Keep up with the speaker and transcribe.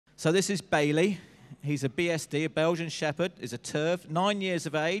So this is Bailey. He's a BSD, a Belgian Shepherd, is a turf, 9 years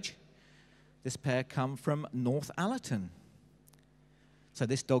of age. This pair come from North Allerton. So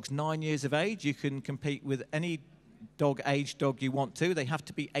this dog's 9 years of age. You can compete with any age dog you want to. They have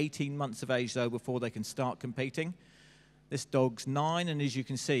to be 18 months of age, though, before they can start competing. This dog's 9, and as you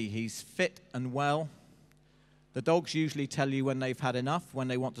can see, he's fit and well. The dogs usually tell you when they've had enough, when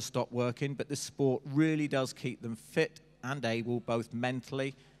they want to stop working, but this sport really does keep them fit and able, both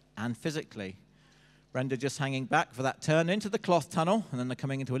mentally and physically. Brenda just hanging back for that turn into the cloth tunnel, and then they're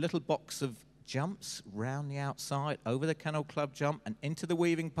coming into a little box of jumps round the outside, over the Kennel Club jump, and into the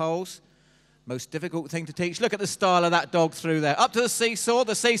weaving poles. Most difficult thing to teach. Look at the style of that dog through there. Up to the seesaw.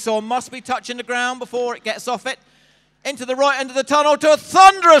 The seesaw must be touching the ground before it gets off it. Into the right end of the tunnel to a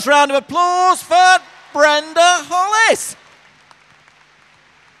thunderous round of applause for Brenda Hollis.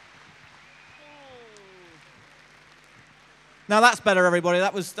 Now that's better, everybody.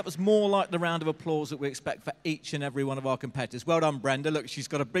 That was more like the round of applause that we expect for each and every one of our competitors. Well done, Brenda. Look, she's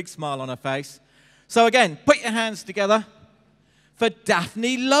got a big smile on her face. So again, put your hands together for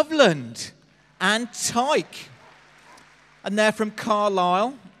Daphne Loveland and Tyke. And they're from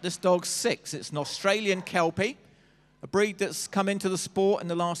Carlisle. This dog's 6. It's an Australian Kelpie, a breed that's come into the sport in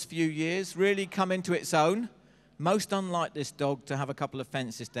the last few years, really come into its own. Most unlike this dog to have a couple of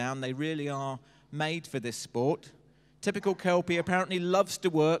fences down. They really are made for this sport. Typical Kelpie apparently loves to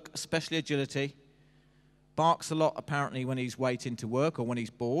work, especially agility. Barks a lot apparently when he's waiting to work or when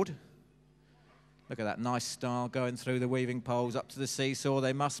he's bored. Look at that nice style going through the weaving poles up to the seesaw.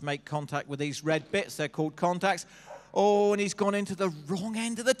 They must make contact with these red bits. They're called contacts. Oh, and he's gone into the wrong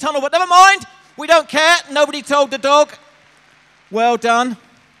end of the tunnel, but never mind. We don't care. Nobody told the dog. Well done.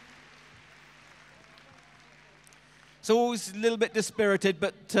 It's always a little bit dispirited,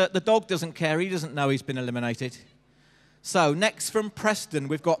 but the dog doesn't care. He doesn't know he's been eliminated. So next from Preston,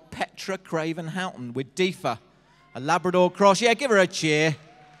 we've got Petra Craven-Houghton with Deefa, a Labrador cross. Yeah, give her a cheer.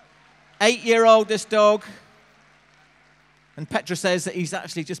 8-year-old, this dog. And Petra says that he's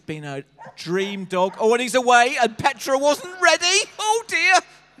actually just been a dream dog. Oh, and he's away, and Petra wasn't ready. Oh, dear.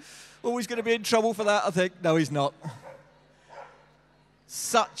 Oh, he's going to be in trouble for that, I think. No, he's not.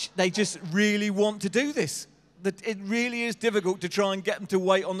 They just really want to do this. It really is difficult to try and get them to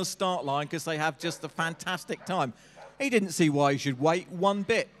wait on the start line because they have just a fantastic time. He didn't see why he should wait one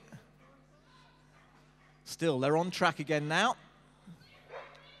bit. Still, they're on track again now.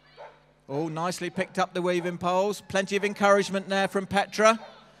 Oh, nicely picked up the weaving poles. Plenty of encouragement there from Petra.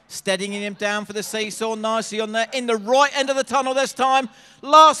 Steadying him down for the seesaw. Nicely on there. In the right end of the tunnel this time.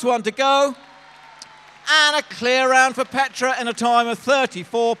 Last one to go. And a clear round for Petra in a time of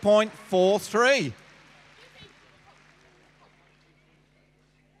 34.43.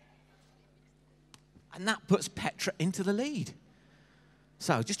 And that puts Petra into the lead.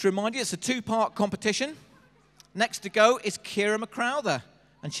 So just to remind you, it's a 2-part competition. Next to go is Kira McCrowther,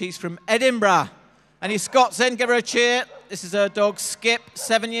 and she's from Edinburgh. Any Scots in? Give her a cheer. This is her dog, Skip,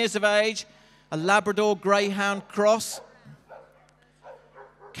 7 years of age, a Labrador Greyhound cross.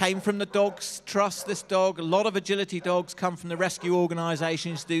 Came from the Dogs Trust, this dog. A lot of agility dogs come from the rescue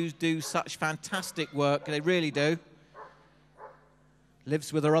organisations, do such fantastic work. They really do.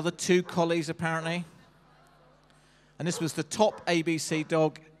 Lives with her other 2 collies, apparently. And this was the top ABC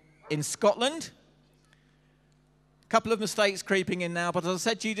dog in Scotland. A couple of mistakes creeping in now, but as I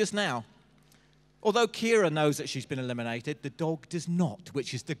said to you just now, although Kira knows that she's been eliminated, the dog does not,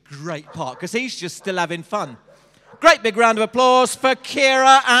 which is the great part, because he's just still having fun. Great big round of applause for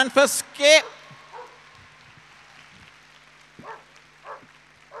Kira and for Skip.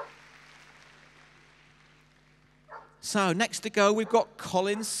 So next to go, we've got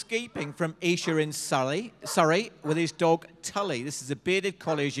Colin Skeeping from Esher in Surrey, with his dog Tully. This is a bearded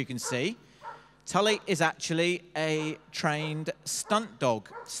collie, as you can see. Tully is actually a trained stunt dog,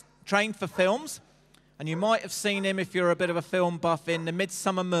 trained for films. And you might have seen him, if you're a bit of a film buff, in The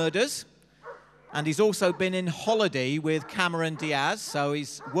Midsummer Murders. And he's also been in Holiday with Cameron Diaz, so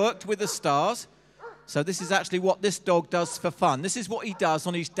he's worked with the stars. So this is actually what this dog does for fun. This is what he does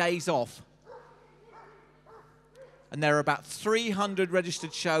on his days off. And there are about 300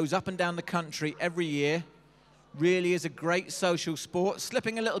 registered shows up and down the country every year. Really is a great social sport.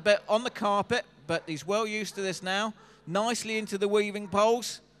 Slipping a little bit on the carpet, but he's well used to this now. Nicely into the weaving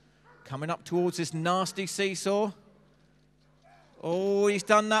poles. Coming up towards this nasty seesaw. Oh, he's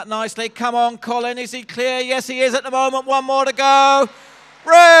done that nicely. Come on, Colin. Is he clear? Yes, he is at the moment. One more to go.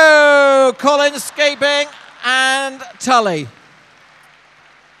 Row! Colin escaping and Tully.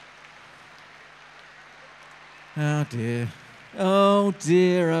 Oh, dear. Oh,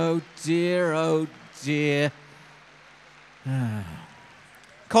 dear, oh, dear, oh, dear.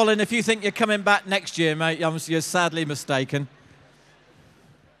 Colin, if you think you're coming back next year, mate, you're sadly mistaken.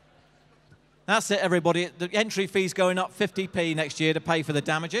 That's it, everybody. The entry fee's going up 50p next year to pay for the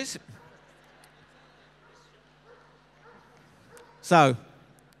damages. So,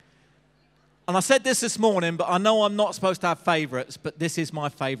 and I said this morning, but I know I'm not supposed to have favourites, but this is my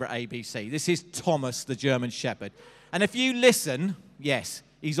favourite ABC. This is Thomas, the German Shepherd. And if you listen, yes,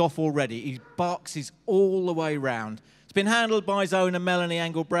 he's off already. He barks his all the way round. It's been handled by his owner, Melanie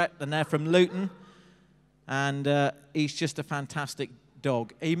Engelbrett, and they're from Luton. And he's just a fantastic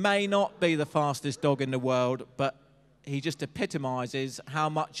dog. He may not be the fastest dog in the world, but he just epitomises how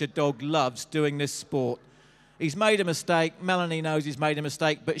much a dog loves doing this sport. He's made a mistake. Melanie knows he's made a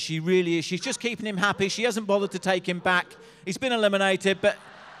mistake, but she really is. She's just keeping him happy. She hasn't bothered to take him back. He's been eliminated, but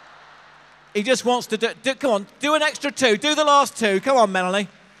he just wants to do come on, do an extra two. Do the last two. Come on, Melanie.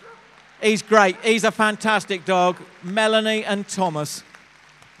 He's great. He's a fantastic dog. Melanie and Thomas.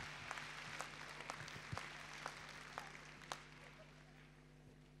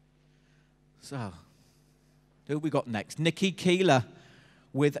 So, who have we got next? Nikki Keeler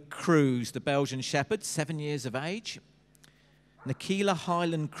with Cruz, the Belgian Shepherd, 7 years of age. Nikila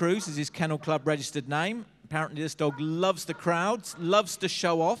Highland Cruz is his Kennel Club registered name. Apparently this dog loves the crowds, loves to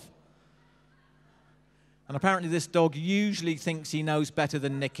show off. And apparently this dog usually thinks he knows better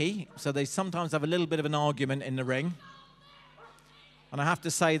than Nikki, so they sometimes have a little bit of an argument in the ring. And I have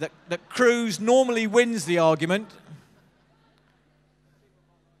to say that Cruz normally wins the argument.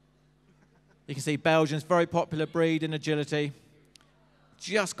 You can see Belgians, very popular breed in agility.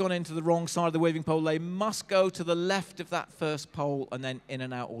 Just gone into the wrong side of the weaving pole. They must go to the left of that first pole and then in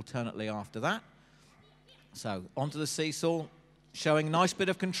and out alternately after that. So onto the seesaw, showing a nice bit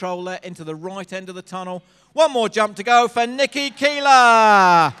of control there into the right end of the tunnel. One more jump to go for Nikki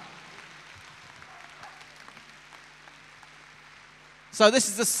Keeler. So this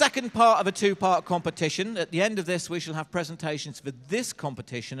is the second part of a two-part competition. At the end of this, we shall have presentations for this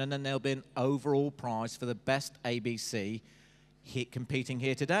competition, and then there'll be an overall prize for the best ABC competing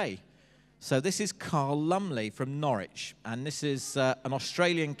here today. So this is Carl Lumley from Norwich, and this is an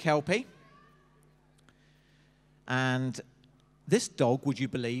Australian Kelpie. And this dog, would you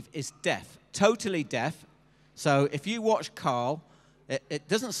believe, is deaf, totally deaf. So if you watch Carl, it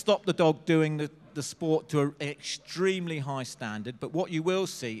doesn't stop the dog doing the sport to an extremely high standard, but what you will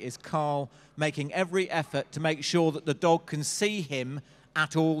see is Carl making every effort to make sure that the dog can see him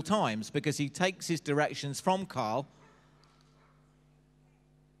at all times, because he takes his directions from Carl.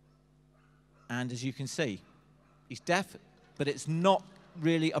 And as you can see, he's deaf, but it's not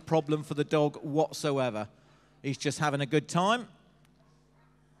really a problem for the dog whatsoever. He's just having a good time.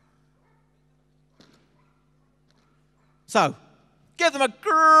 So, give them a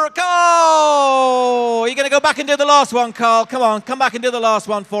go! You're going to go back and do the last one, Carl. Come on, come back and do the last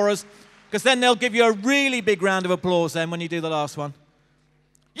one for us, because then they'll give you a really big round of applause then when you do the last one.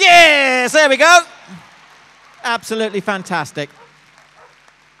 Yes, there we go. Absolutely fantastic.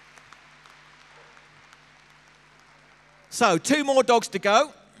 So, two more dogs to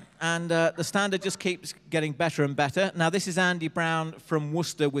go, and the standard just keeps getting better and better. Now, this is Andy Brown from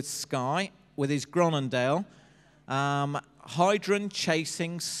Worcester with Skye, with his Gronandale. Hydron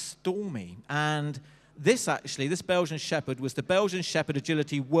Chasing Stormy. And this Belgian Shepherd was the Belgian Shepherd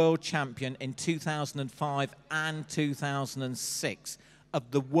Agility World Champion in 2005 and 2006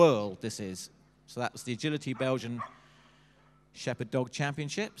 of the world, this is. So that was the Agility Belgian Shepherd Dog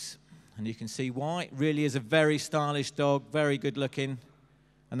Championships. And you can see why. It really is a very stylish dog, very good looking.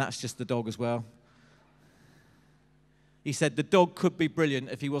 And that's just the dog as well. He said the dog could be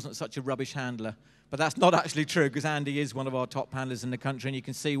brilliant if he wasn't such a rubbish handler. But that's not actually true, because Andy is one of our top handlers in the country, and you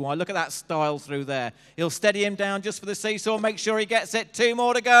can see why. Look at that style through there. He'll steady him down just for the seesaw, make sure he gets it. Two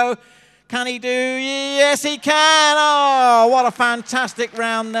more to go. Can he do? Yes, he can. Oh, what a fantastic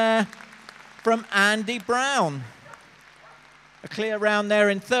round there from Andy Brown. A clear round there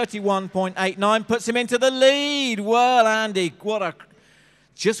in 31.89 puts him into the lead. Well, Andy,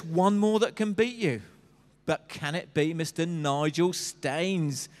 just one more that can beat you. But can it be Mr. Nigel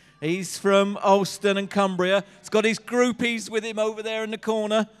Staines? He's from Ulston and Cumbria. He's got his groupies with him over there in the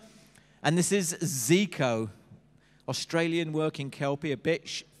corner. And this is Zico, Australian working Kelpie, a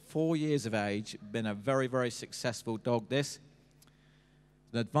bitch, 4 years of age. Been a very, very successful dog, this.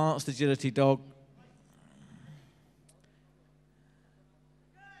 An advanced agility dog.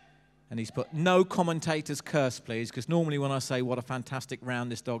 And he's put no commentator's curse, please, because normally when I say what a fantastic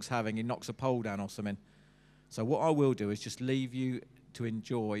round this dog's having, he knocks a pole down or something. So what I will do is just leave you to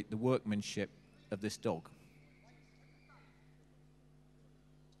enjoy the workmanship of this dog.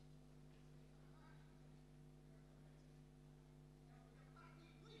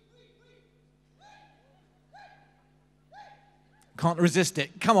 Can't resist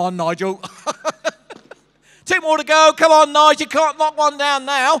it. Come on, Nigel. 2 more to go. Come on, Nigel. You can't knock one down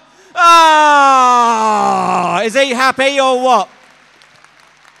now. Ah! Is he happy or what?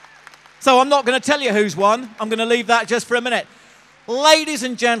 So I'm not going to tell you who's won. I'm going to leave that just for a minute. Ladies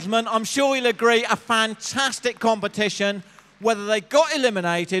and gentlemen, I'm sure you'll agree, a fantastic competition. Whether they got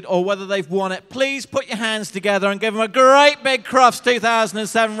eliminated or whether they've won it, please put your hands together and give them a great big Crufts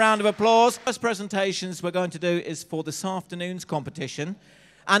 2007 round of applause. First presentations we're going to do is for this afternoon's competition.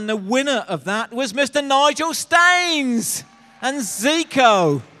 And the winner of that was Mr. Nigel Staines and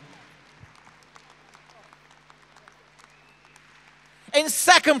Zico. In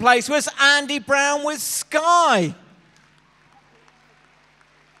second place was Andy Brown with Sky.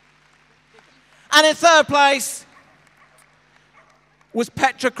 And in third place was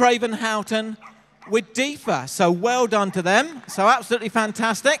Petra Craven-Houghton with Deefa. So well done to them. So absolutely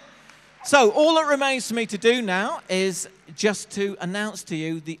fantastic. So all that remains for me to do now is just to announce to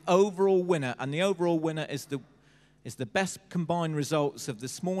you the overall winner. And the overall winner is the best combined results of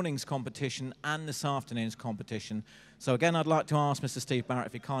this morning's competition and this afternoon's competition. So again, I'd like to ask Mr. Steve Barrett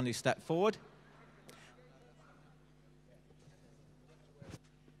if he kindly step forward.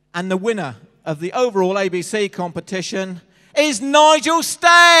 And the winner of the overall ABC competition is Nigel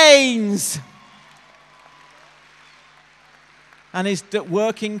Staines. And his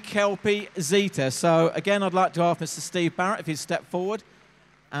working Kelpie Zeta. So again, I'd like to ask Mr. Steve Barrett if he'd step forward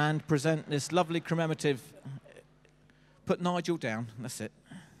and present this lovely commemorative. Put Nigel down, that's it.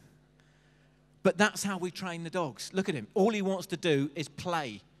 But that's how we train the dogs. Look at him. All he wants to do is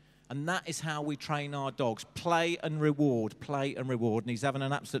play. And that is how we train our dogs. Play and reward, play and reward. And he's having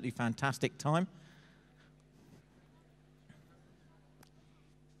an absolutely fantastic time.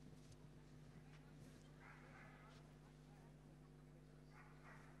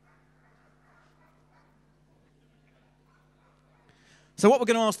 So what we're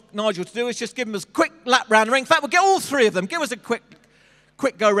going to ask Nigel to do is just give him a quick lap round the ring. In fact, we'll get all three of them. Give us a quick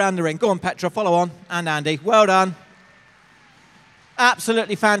go round the ring. Go on, Petra, follow on. And Andy, well done.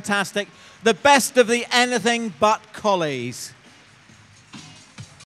 Absolutely fantastic. The best of the anything but collies.